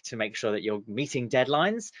kick to make sure that you're meeting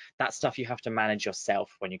deadlines. That's stuff you have to manage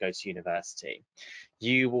yourself when you go to university.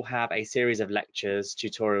 You will have a series of lectures,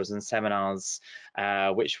 tutorials and seminars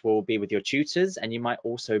which will be with your tutors, and you might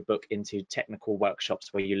also book into technical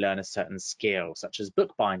workshops where you learn a certain skill, such as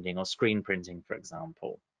bookbinding or screen printing, for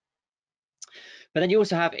example. But then you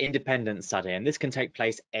also have independent study, and this can take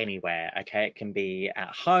place anywhere. Okay, it can be at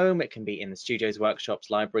home, it can be in the studios, workshops,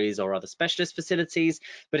 libraries, or other specialist facilities.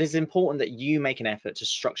 But it's important that you make an effort to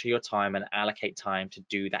structure your time and allocate time to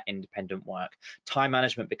do that independent work. Time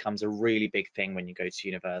management becomes a really big thing when you go to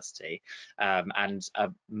university, and a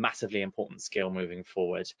massively important skill moving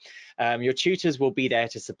forward. Your tutors will be there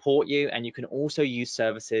to support you, and you can also use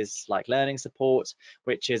services like learning support,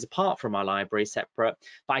 which is apart from our library, separate.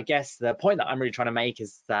 But I guess the point that I'm really trying to make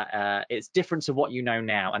is that it's different to what you know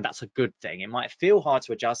now, and that's a good thing. It might feel hard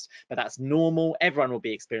to adjust, but that's normal. Everyone will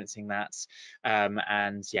be experiencing that,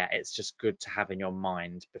 and yeah, it's just good to have in your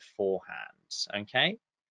mind beforehand. Okay.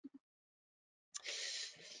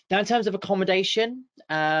 Now, in terms of accommodation,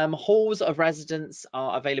 halls of residence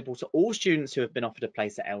are available to all students who have been offered a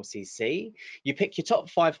place at LCC. You pick your top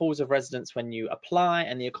 5 halls of residence when you apply,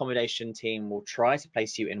 and the accommodation team will try to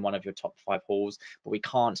place you in one of your top 5 halls, but we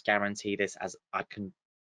can't guarantee this, as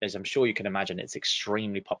I'm sure you can imagine, it's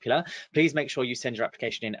extremely popular. Please make sure you send your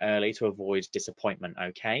application in early to avoid disappointment,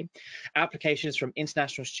 okay? Applications from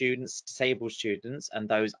international students, disabled students, and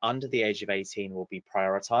those under the age of 18 will be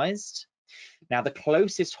prioritised. Now, the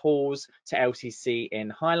closest halls to LCC in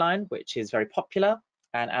Highline, which is very popular,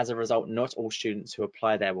 and as a result, not all students who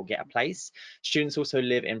apply there will get a place. Students also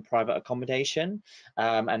live in private accommodation,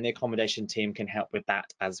 and the accommodation team can help with that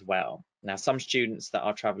as well. Now, some students that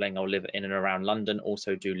are travelling or live in and around London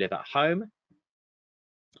also do live at home.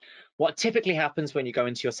 What typically happens when you go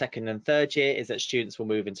into your second and third year is that students will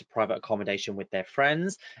move into private accommodation with their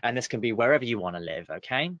friends, and this can be wherever you want to live,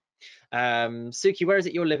 okay? Suki, where is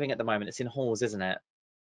it you're living at the moment? It's in halls, isn't it?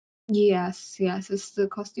 Yes, it's the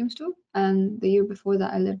costume store. And the year before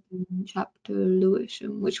that, I lived in Chapter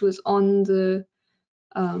Lewisham, which was on the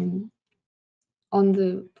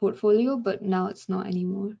portfolio, but now it's not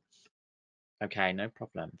anymore. Okay, no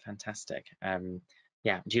problem. Fantastic.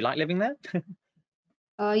 Yeah, do you like living there?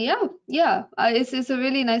 Yeah. It's a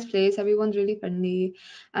really nice place. Everyone's really friendly,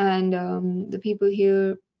 and the people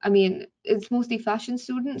here I mean, it's mostly fashion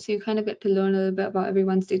students, so you kind of get to learn a little bit about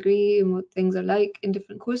everyone's degree and what things are like in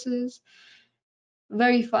different courses.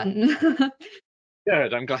 Very fun.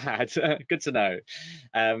 Good, I'm glad. Good to know.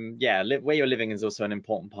 Yeah, where you're living is also an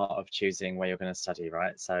important part of choosing where you're going to study,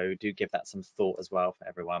 right? So do give that some thought as well for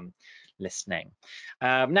everyone listening.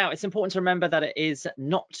 Now, it's important to remember that it is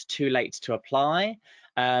not too late to apply.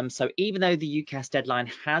 So even though the UCAS deadline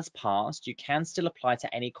has passed, you can still apply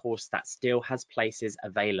to any course that still has places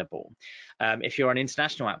available. If you're an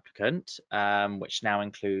international applicant, which now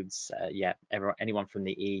includes anyone from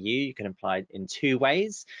the EU, you can apply in 2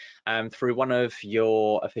 ways. Through one of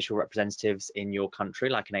your official representatives in your country,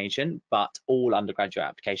 like an agent, but all undergraduate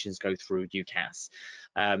applications go through UCAS.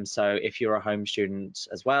 So if you're a home student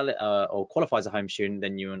as well, or qualify as a home student,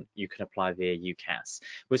 then you can apply via UCAS.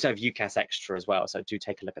 We also have UCAS Extra as well, so do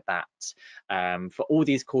take a look at that. For all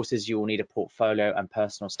these courses, you will need a portfolio and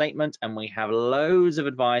personal statement, and we have loads of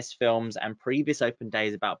advice, films, and previous open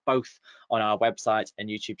days about both on our website and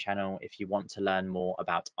YouTube channel if you want to learn more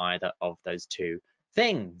about either of those 2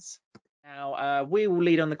 things. Now, we will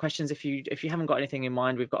lead on the questions. If you haven't got anything in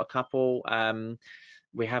mind, we've got a couple.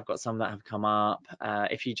 We have got some that have come up.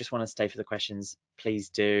 If you just want to stay for the questions, please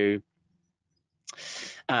do.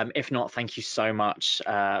 If not, thank you so much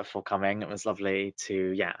for coming. It was lovely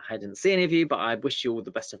to, I didn't see any of you, but I wish you all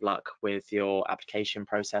the best of luck with your application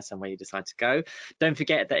process and where you decide to go. Don't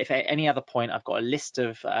forget that if at any other point, I've got a list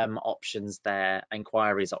of options there,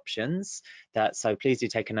 inquiries options, so please do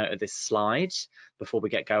take a note of this slide before we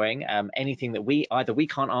get going. Anything that either we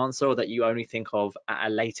can't answer or that you only think of at a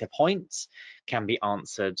later point can be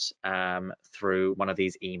answered through one of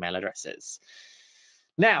these email addresses.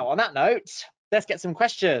 Now, on that note, let's get some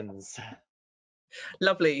questions.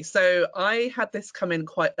 Lovely. So I had this come in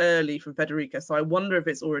quite early from Federica, so I wonder if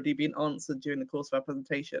it's already been answered during the course of our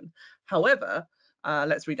presentation. However,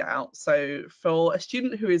 let's read it out. So for a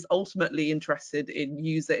student who is ultimately interested in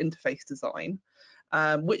user interface design,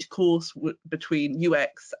 which course between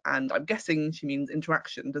UX and, I'm guessing she means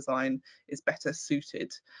interaction design, is better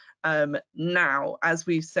suited? Now, as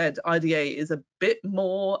we've said, IDA is a bit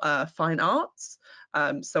more fine arts,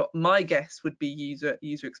 so my guess would be user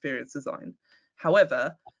experience design.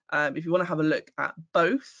 However, if you want to have a look at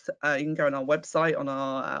both, you can go on our website or on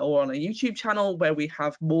our YouTube channel, where we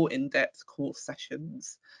have more in-depth course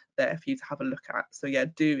sessions there for you to have a look at. So yeah,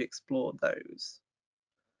 do explore those.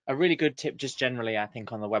 A really good tip just generally, I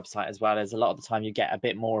think, on the website as well, is a lot of the time you get a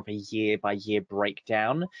bit more of a year-by-year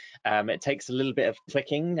breakdown. It takes a little bit of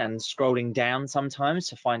clicking and scrolling down sometimes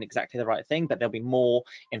to find exactly the right thing, but there'll be more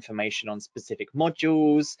information on specific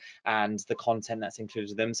modules and the content that's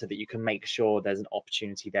included in them, so that you can make sure there's an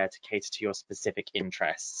opportunity there to cater to your specific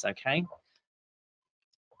interests. Okay.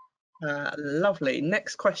 Lovely.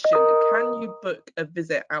 Next question. Can you book a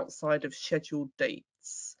visit outside of scheduled dates?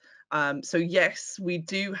 So yes, we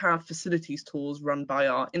do have facilities tours run by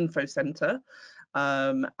our info centre,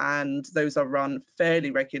 and those are run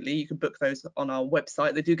fairly regularly. You can book those on our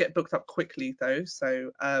website. They do get booked up quickly though,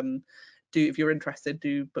 so if you're interested,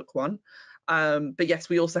 do book one. But yes,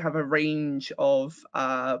 we also have a range of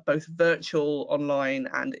both virtual, online,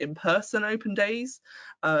 and in-person open days.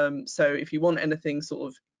 So if you want anything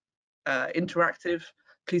sort of interactive,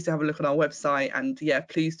 please do have a look on our website, and yeah,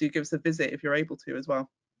 please do give us a visit if you're able to as well.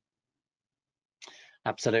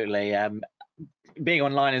 Absolutely. Being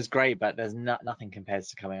online is great, but there's nothing compares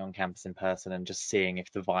to coming on campus in person and just seeing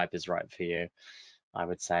if the vibe is right for you, I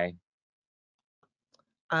would say.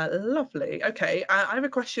 Lovely. Okay, I have a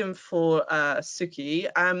question for Suki.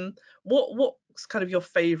 What's kind of your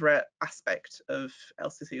favourite aspect of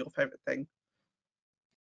LCC, or favourite thing?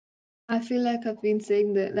 I feel like I've been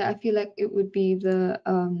saying that I feel like it would be the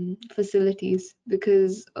facilities,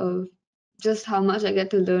 because of just how much I get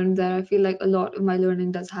to learn there. I feel like a lot of my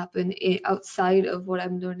learning does happen outside of what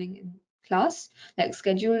I'm learning in class, like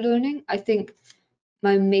scheduled learning. I think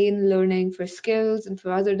my main learning for skills and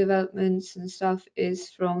for other developments and stuff is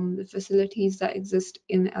from the facilities that exist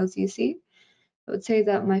in LCC. I would say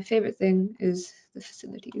that my favorite thing is the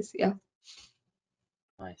facilities. Yeah.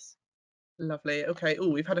 Nice. Lovely. Okay. Oh,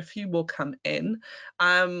 we've had a few more come in.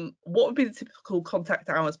 What would be the typical contact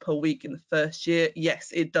hours per week in the first year? Yes,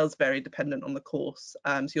 it does vary dependent on the course.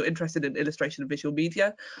 So you're interested in illustration and visual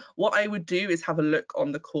media. What I would do is have a look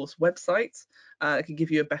on the course website. It can give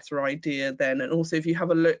you a better idea then. And also, if you have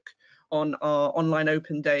a look on our online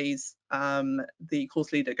open days, the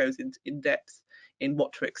course leader goes in depth in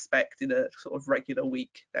what to expect in a sort of regular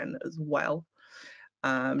week then as well.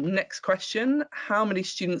 Next question, how many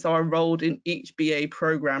students are enrolled in each BA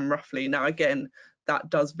program roughly? Now again, that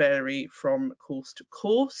does vary from course to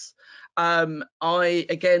course. I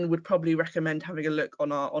again would probably recommend having a look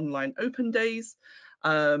on our online open days,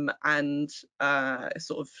 and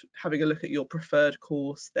sort of having a look at your preferred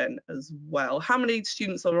course then as well. How many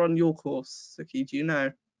students are on your course, Suki, do you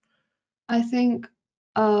know? I think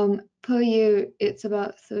per year it's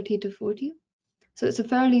about 30 to 40. So it's a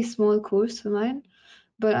fairly small course for mine.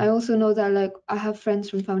 But I also know that like I have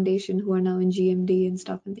friends from foundation who are now in GMD and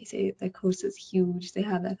stuff, and they say their course is huge. They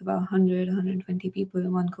have like about 100, 120 people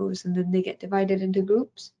in one course, and then they get divided into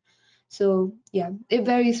groups. So yeah, it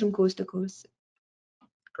varies from course to course.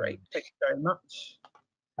 Great, thank you very much.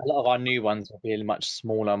 A lot of our new ones will be much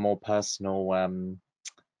smaller, more personal,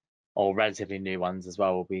 or relatively new ones as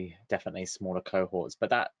well will be definitely smaller cohorts.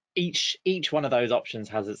 But that each one of those options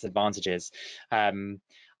has its advantages.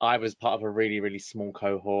 I was part of a really small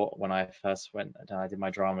cohort when I first went and I did my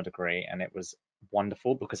drama degree, and it was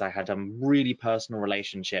wonderful because I had a really personal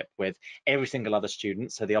relationship with every single other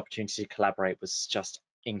student. So the opportunity to collaborate was just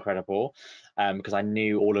incredible, because I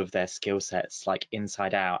knew all of their skill sets like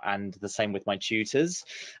inside out, and the same with my tutors.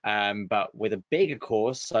 But with a bigger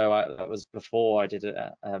course, so that was before I did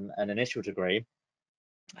an initial degree,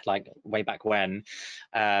 like way back when,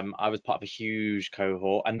 I was part of a huge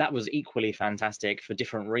cohort, and that was equally fantastic for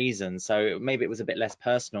different reasons. So maybe it was a bit less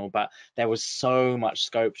personal, but there was so much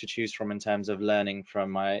scope to choose from in terms of learning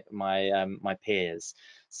from my peers.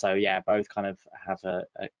 So yeah, both kind of have a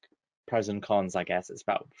pros and cons, I guess. It's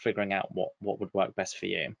about figuring out what would work best for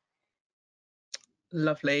you.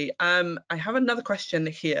 Lovely. I have another question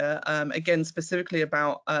here, again specifically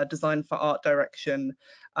about design for art direction.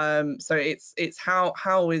 So it's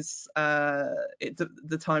how is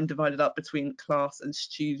the time divided up between class and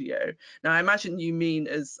studio? Now I imagine you mean,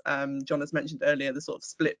 as John has mentioned earlier, the sort of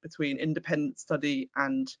split between independent study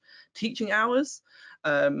and teaching hours.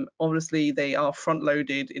 Obviously they are front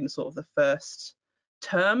loaded in sort of the first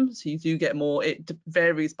term, so you do get more. It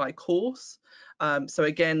varies by course. So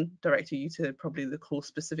again, direct you to probably the course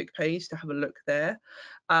specific page to have a look there.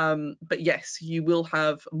 But yes, you will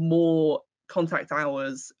have more contact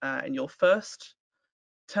hours in your first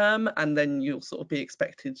term, and then you'll sort of be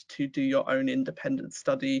expected to do your own independent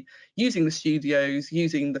study using the studios,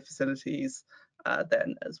 using the facilities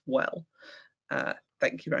then as well.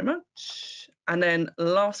 Thank you very much. And then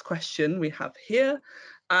last question we have here.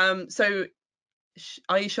 So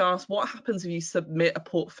Aisha asked, what happens if you submit a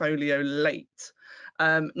portfolio late?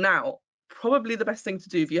 Now, probably the best thing to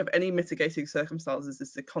do if you have any mitigating circumstances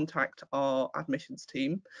is to contact our admissions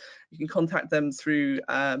team. You can contact them through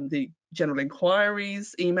the general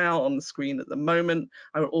inquiries email on the screen at the moment.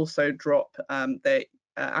 I will also drop their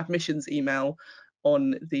admissions email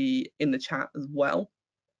in the chat as well.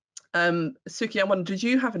 Suki, I wonder, did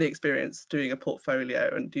you have any experience doing a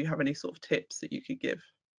portfolio, and do you have any sort of tips that you could give?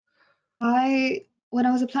 When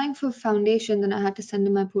I was applying for foundation, then I had to send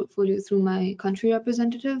in my portfolio through my country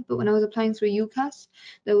representative. But when I was applying through UCAS,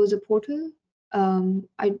 there was a portal,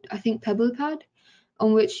 I think PebblePad,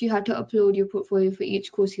 on which you had to upload your portfolio for each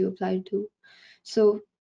course you applied to. So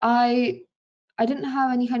I didn't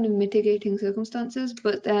have any kind of mitigating circumstances,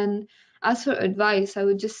 but then as for advice, I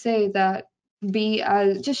would just say that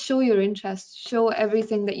just show your interest, show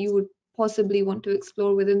everything that you would possibly want to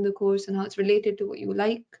explore within the course and how it's related to what you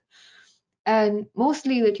like. And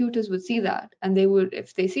mostly the tutors would see that, and they would,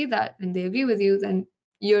 if they see that and they agree with you, then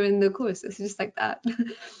you're in the course. It's just like that.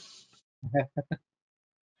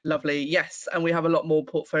 Lovely, yes, and we have a lot more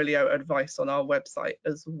portfolio advice on our website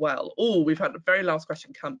as well. Oh, we've had a very last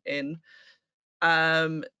question come in.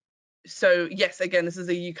 So yes, again, this is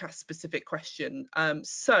a UCAS specific question.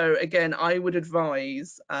 So again, I would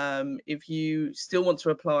advise, if you still want to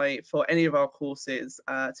apply for any of our courses,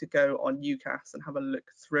 to go on UCAS and have a look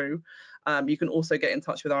through. You can also get in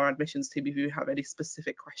touch with our admissions team if you have any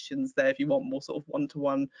specific questions there, if you want more sort of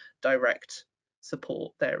one-to-one direct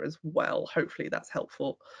support there as well. Hopefully that's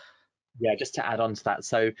helpful. Yeah, just to add on to that,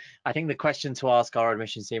 so I think the question to ask our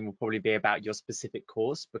admissions team will probably be about your specific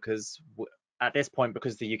course, because at this point,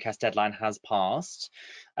 because the UCAS deadline has passed,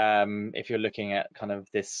 if you're looking at kind of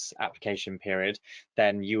this application period,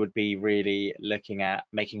 then you would be really looking at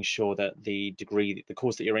making sure that the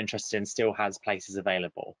course that you're interested in still has places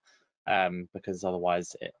available, because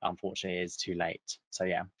otherwise it unfortunately is too late. So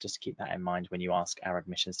yeah, just keep that in mind when you ask our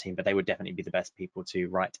admissions team, but they would definitely be the best people to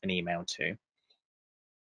write an email to.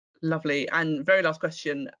 Lovely. And very last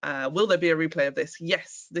question, will there be a replay of this?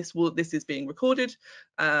 Yes, this is being recorded,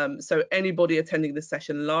 so anybody attending this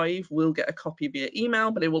session live will get a copy via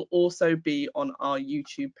email, but it will also be on our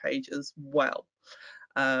YouTube page as well,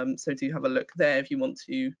 so do have a look there if you want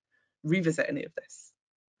to revisit any of this.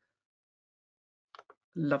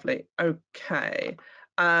 Lovely. Okay.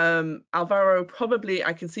 Alvaro, probably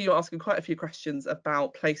I can see you're asking quite a few questions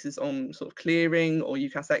about places on sort of clearing or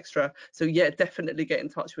UCAS Extra. So yeah, definitely get in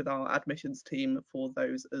touch with our admissions team for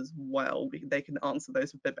those as well. They can answer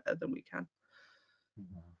those a bit better than we can.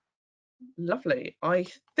 Lovely. I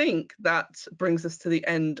think that brings us to the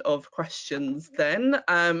end of questions then.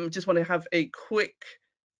 Just want to have a quick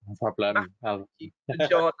No problem.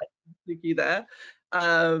 John, thank you there.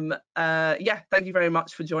 Yeah, thank you very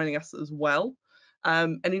much for joining us as well.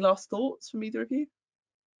 Any last thoughts from either of you?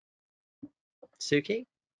 Suki?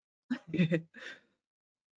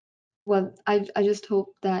 Well, I just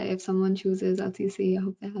hope that if someone chooses LTC, I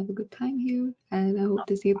hope they have a good time here, and I hope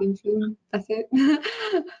to see them soon. That's it.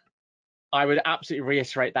 I would absolutely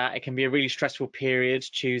reiterate that it can be a really stressful period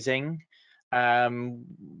choosing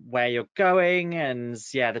where you're going, and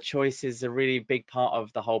yeah, the choice is a really big part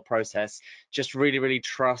of the whole process. Just really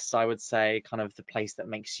trust, I would say, kind of the place that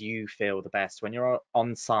makes you feel the best. When you're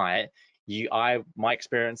on site, my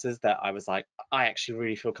experience is that I was like, I actually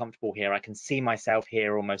really feel comfortable here. I can see myself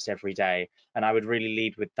here almost every day, and I would really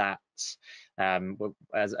lead with that.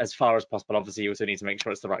 As far as possible, obviously you also need to make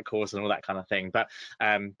sure it's the right course and all that kind of thing, but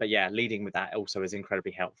yeah, leading with that also is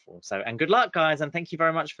incredibly helpful. So, and good luck, guys, and thank you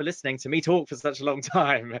very much for listening to me talk for such a long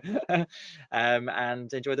time.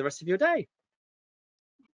 And enjoy the rest of your day.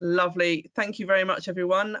 Lovely. Thank you very much,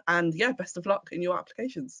 everyone, and yeah, best of luck in your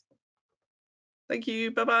applications. Thank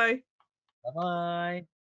you. Bye-bye. Bye-bye.